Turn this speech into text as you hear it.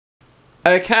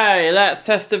Okay, let's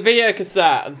test the video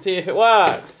cassette and see if it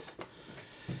works.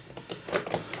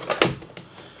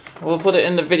 We'll put it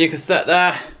in the video cassette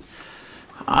there.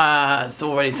 It's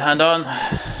already turned on.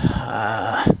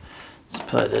 Just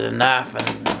put it in there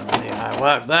and see how it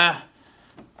works there.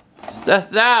 Let's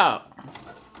test it out.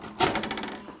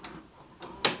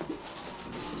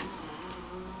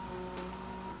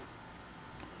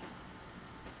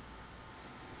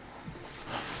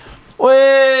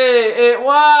 Wait, it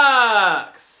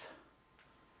works!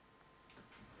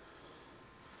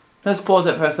 Let's pause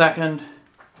it for a second.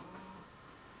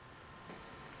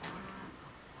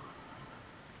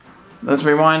 Let's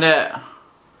rewind it.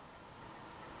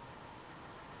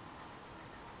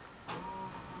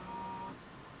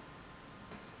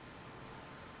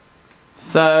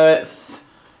 So it's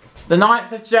the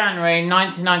 9th of January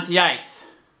 1998.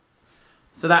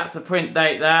 So that's the print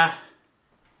date there.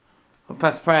 We'll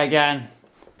press play again.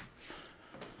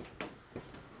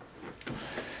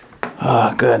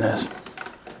 Oh goodness.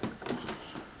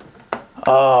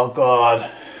 Oh God.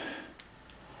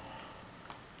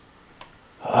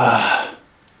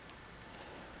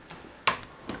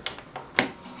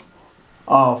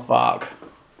 Oh fuck.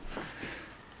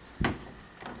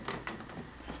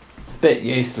 It's a bit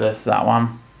useless, that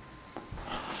one.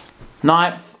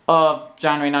 9th of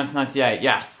January 1998,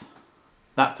 yes.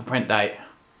 That's the print date.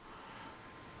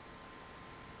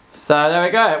 So there we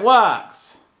go, it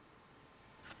works.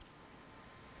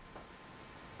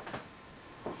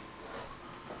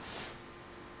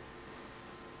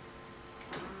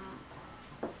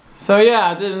 So yeah,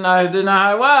 I didn't know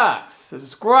how it works. This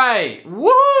is great.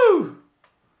 Woo!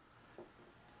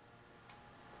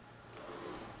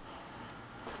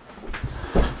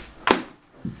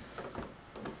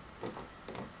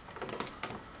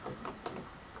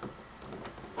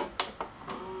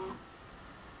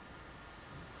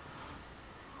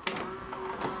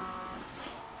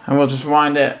 And we'll just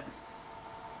wind it.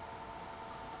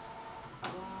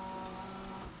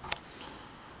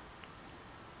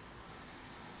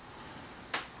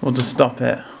 We'll just stop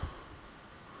it.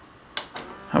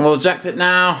 And we'll eject it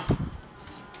now.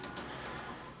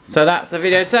 So that's the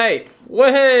videotape.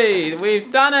 Woohoo!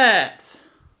 We've done it!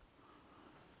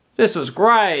 This was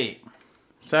great.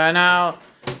 So now,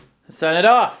 let's turn it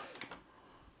off.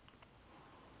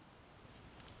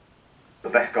 The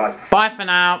best guys. Bye for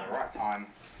now. At the right time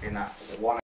in that one.